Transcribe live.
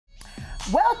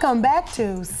Welcome back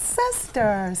to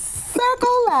Sister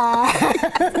Circle Live.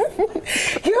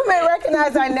 You may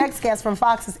recognize our next guest from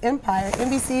Fox's Empire,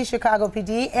 NBC, Chicago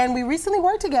PD, and we recently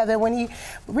worked together when he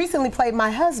recently played my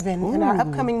husband in our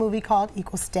upcoming movie called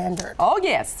Equal Standard. Oh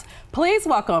yes, please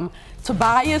welcome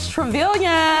Tobias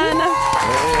Truvillion.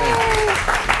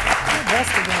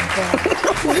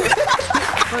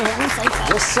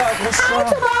 What's up? What's Hi, up?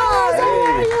 Tobias.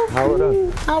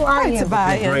 Hey, How are you?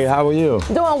 Tobias. Great. How are you?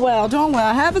 Doing well, doing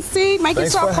well. Have a seat. Make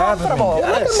Thanks yourself for having me. comfortable. You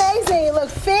look Yes. amazing. You look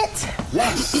fit.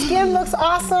 Yes. Skin looks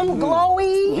awesome,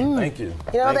 glowy. Thank you.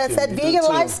 You know, that's that vegan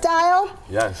lifestyle.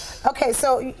 Yes. Okay,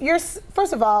 so you're,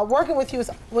 first of all, working with you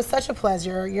was such a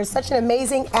pleasure. You're such an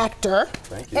amazing actor.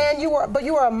 Thank you. And you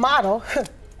were a model,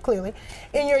 clearly,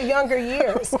 in your younger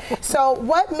years. So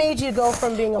what made you go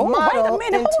from being a model wait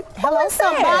a minute. into, Who is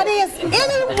somebody? Is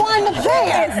anyone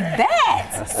there? Is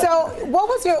that? So what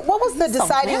was the So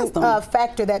deciding random.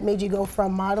 factor that made you go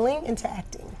from modeling into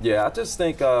acting? Yeah, I just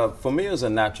think for me it was a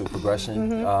natural progression.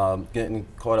 Getting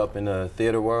caught up in the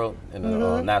theater world, in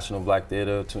the National Black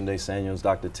Theater, Tunde Samuels,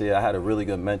 Dr. T. I had a really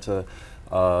good mentor,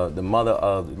 the mother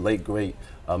of the late great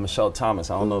Michelle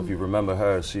Thomas. I don't know if you remember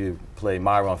her. She played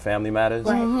Myra on Family Matters.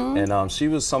 Right. And she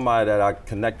was somebody that I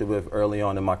connected with early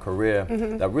on in my career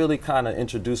that really kind of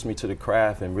introduced me to the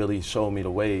craft and really showed me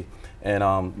the way. And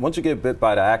once you get bit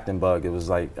by the acting bug, it was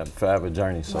like a forever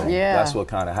journey. So Yeah. that's what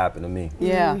kind of happened to me.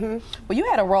 Yeah. Well, you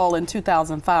had a role in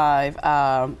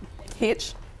 2005,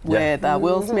 Hitch, with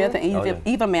Will Smith and Oh, yeah.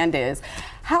 Eva Mendes.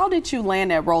 How did you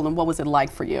land that role, and what was it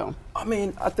like for you? I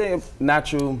mean, I think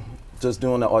natural, just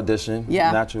doing the audition,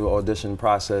 natural audition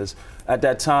process. At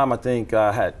that time, I think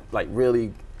I had like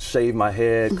really shaved my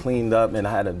head, cleaned up, and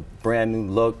I had a brand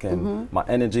new look, and my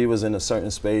energy was in a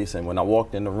certain space. And when I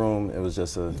walked in the room, it was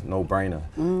just a no-brainer.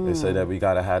 They said that we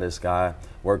gotta have this guy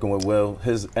working with Will.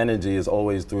 His energy is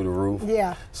always through the roof.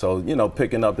 Yeah. So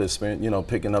picking up experience,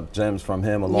 picking up gems from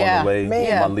him along the way.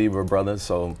 Man. My Libra brother.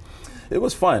 So. It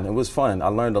was fun. It was fun. I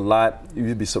learned a lot.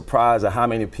 You'd be surprised at how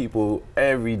many people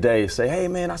every day say, "Hey,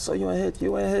 man, I saw you in Hitch.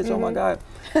 You in Hitch? Oh my God!"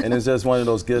 And it's just one of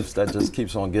those gifts that just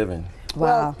keeps on giving.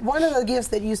 Well, one of the gifts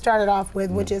that you started off with,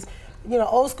 which is,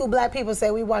 old school black people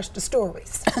say we watch the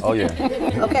stories. Oh yeah.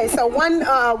 Okay, so One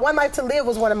Life to Live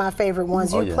was one of my favorite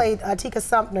ones. Oh, You yeah. played Tika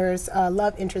Sumter's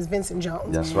love interest, Vincent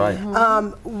Jones. That's right.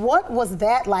 What was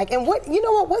that like? And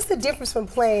what's the difference from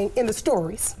playing in the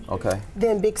stories Okay.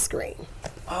 than big screen?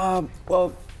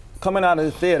 Well, coming out of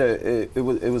the theater, it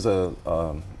was a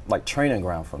like training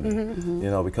ground for me.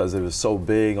 Because it was so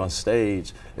big on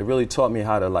stage. It really taught me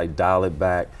how to like dial it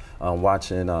back.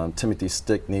 Watching Timothy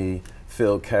Stickney,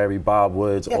 Phil Carey, Bob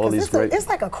Woods, all these great. It's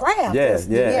like a craft. Yeah,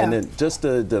 and then just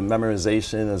the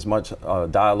memorization, as much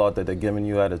dialogue that they're giving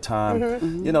you at a time.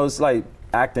 It's like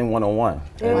acting 101.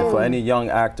 And for any young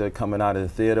actor coming out of the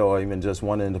theater or even just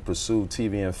wanting to pursue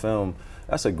TV and film,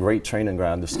 that's a great training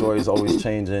ground. The story's always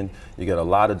changing. You get a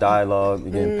lot of dialogue.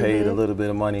 You're getting paid a little bit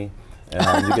of money.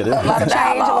 And you get a lot of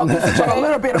A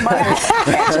little bit of money.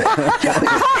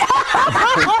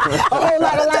 A whole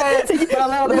lot of lines, but a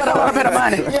little bit of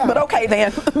money. Yeah. But okay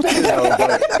then.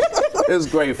 but it's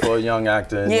great for a young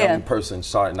actor and young person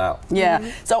starting out.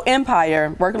 Yeah. So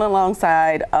Empire, working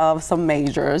alongside of some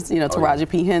majors, Taraji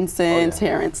P. Henson,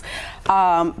 Terrence.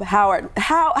 Howard,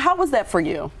 how was that for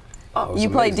you? Oh, You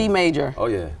played D Major. Oh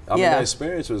yeah. I mean, the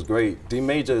experience was great. D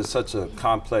Major is such a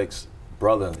complex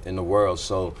brother in the world,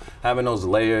 so having those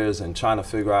layers and trying to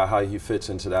figure out how he fits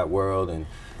into that world and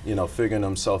figuring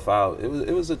himself out, it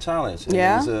was a challenge.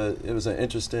 Yeah. It was an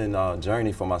interesting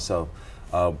journey for myself.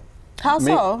 How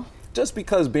so? Just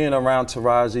because being around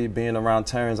Taraji, being around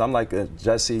Terrence, I'm like a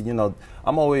Jesse,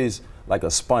 I'm always like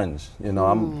a sponge,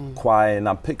 I'm quiet and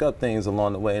I pick up things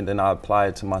along the way and then I apply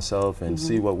it to myself and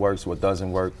see what works, what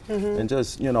doesn't work, and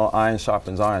just, iron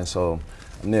sharpens iron, so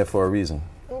I'm there for a reason.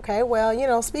 Okay,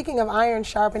 well, speaking of iron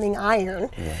sharpening iron,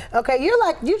 okay,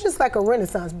 you're just like a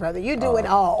Renaissance brother. You do it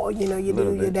all.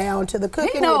 You're down to the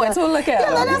cooking. He know it too. Look at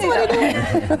him. Yeah, that's what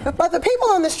he do. But the people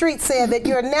on the street said that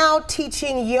you're now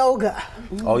teaching yoga.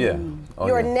 Oh yeah.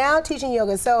 You are now teaching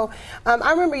yoga. So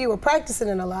I remember you were practicing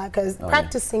it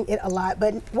a lot,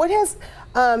 but what has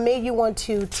made you want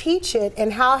to teach it,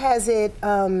 and how has it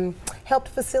helped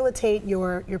facilitate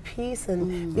your peace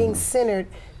and being centered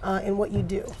in what you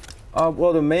do?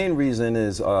 Well, the main reason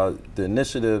is the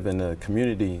initiative and the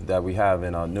community that we have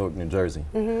in Newark, New Jersey.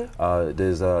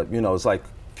 There's, it's like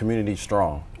community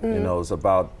strong. It's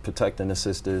about protecting the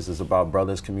sisters. It's about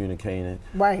brothers communicating.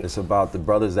 Right. It's about the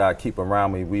brothers that I keep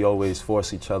around me. We always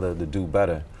force each other to do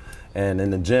better. And in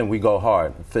the gym, we go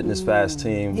hard. Fitness Fast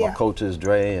team. My coaches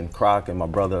Dre and Croc and my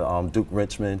brother Duke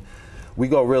Richmond. we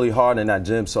go really hard in that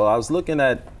gym. So I was looking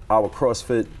at our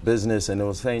CrossFit business, and it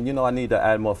was saying, you know, I need to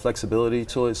add more flexibility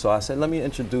to it. So I said, let me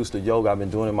introduce the yoga. I've been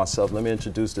doing it myself. Let me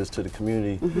introduce this to the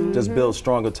community. Just build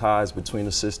stronger ties between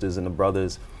the sisters and the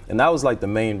brothers. And that was like the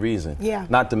main reason. Yeah.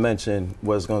 Not to mention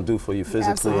what it's going to do for you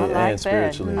physically and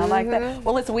spiritually. I like that.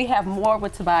 Well, listen, we have more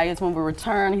with Tobias when we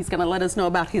return. He's going to let us know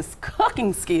about his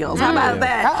cooking skills. How about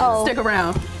that? Stick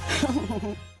around.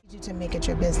 To make it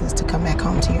your business to come back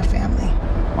home to your family.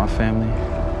 My family,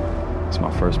 it's my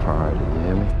first priority, you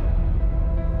hear me?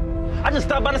 I just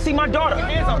stopped by to see my daughter.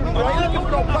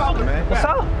 What's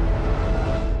up?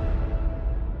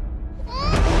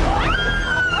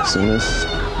 See this?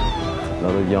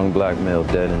 Another young black male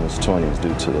dead in his 20s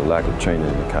due to the lack of training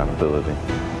and accountability.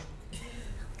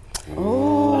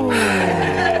 Oh.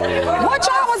 What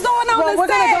y'all was doing on the set? We're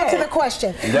going to go to the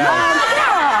question.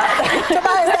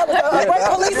 Tobias, that was a great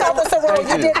police officer role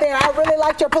you did there. I really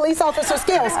liked your police officer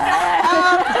skills.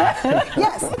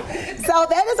 Yes. So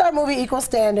that is our movie, Equal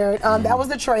Standard. That was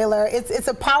the trailer. It's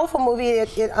a powerful movie.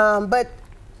 But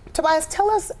Tobias, tell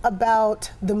us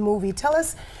about the movie. Tell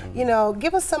us, you know,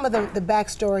 give us some of the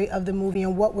backstory of the movie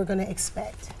and what we're going to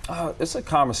expect. It's a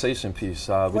conversation piece.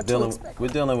 We're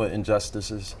dealing with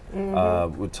injustices.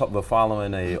 We're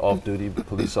following a off-duty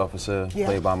police officer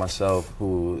played by myself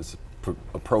who is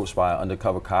approached by an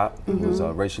undercover cop who's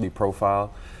racially profiled.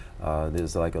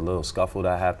 There's like a little scuffle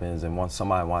that happens, and once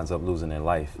somebody winds up losing their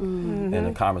life, and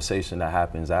a conversation that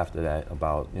happens after that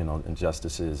about, you know,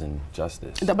 injustices and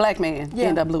justice. The black man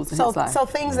end up losing his life. So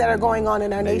things that are going on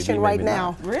in our nation right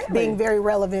now, being very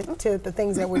relevant to the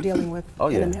things that we're dealing with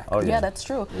in America. Yeah, that's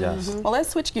true. Well, let's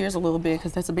switch gears a little bit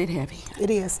because that's a bit heavy. It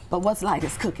is. But what's light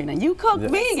is cooking, and you cook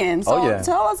vegan. So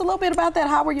tell us a little bit about that.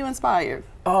 How were you inspired?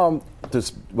 Well,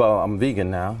 I'm vegan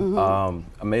now.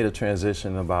 I made a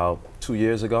transition about 2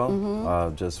 years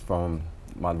ago, just from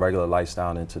my regular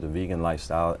lifestyle into the vegan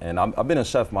lifestyle. And I've been a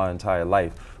chef my entire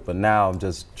life, but now I'm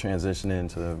just transitioning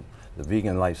to the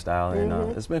vegan lifestyle, and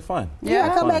it's been fun.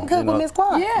 Yeah, come back and cook with Miss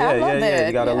Quad. I love that.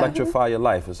 You got to electrify your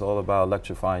life. It's all about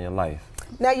electrifying your life.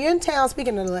 Now you're in town,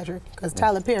 speaking of electric, because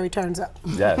Tyler Perry turns up.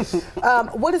 Yes.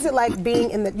 What is it like being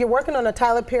in you're working on a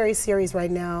Tyler Perry series right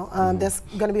now that's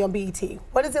going to be on BET.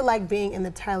 What is it like being in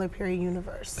the Tyler Perry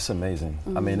universe? It's amazing.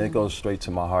 I mean, it goes straight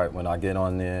to my heart when I get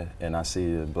on there and I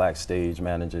see the black stage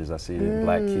managers, I see the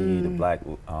black key, the black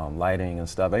lighting and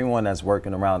stuff. Everyone that's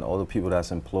working around, all the people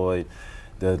that's employed.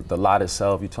 The lot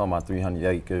itself, you're talking about 300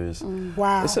 acres.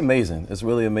 Wow. It's amazing. It's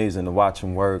really amazing to watch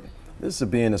him work. Just to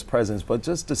be in his presence, but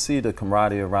just to see the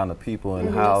camaraderie around the people and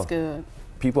how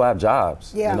people have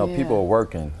jobs. You know, people are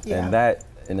working, and that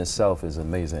in itself is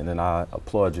amazing. And I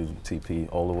applaud you, TP,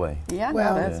 all the way. Yeah,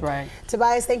 well, that's right.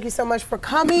 Tobias, thank you so much for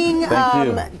coming.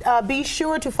 Thank you. Be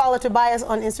sure to follow Tobias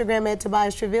on Instagram at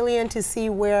Tobias Truvillion to see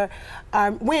when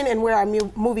and where our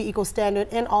movie Equal Standard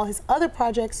and all his other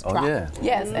projects drop.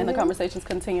 Yes, and the conversations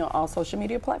continue on all social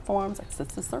media platforms like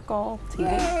Sister Circle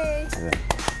TV. Yay.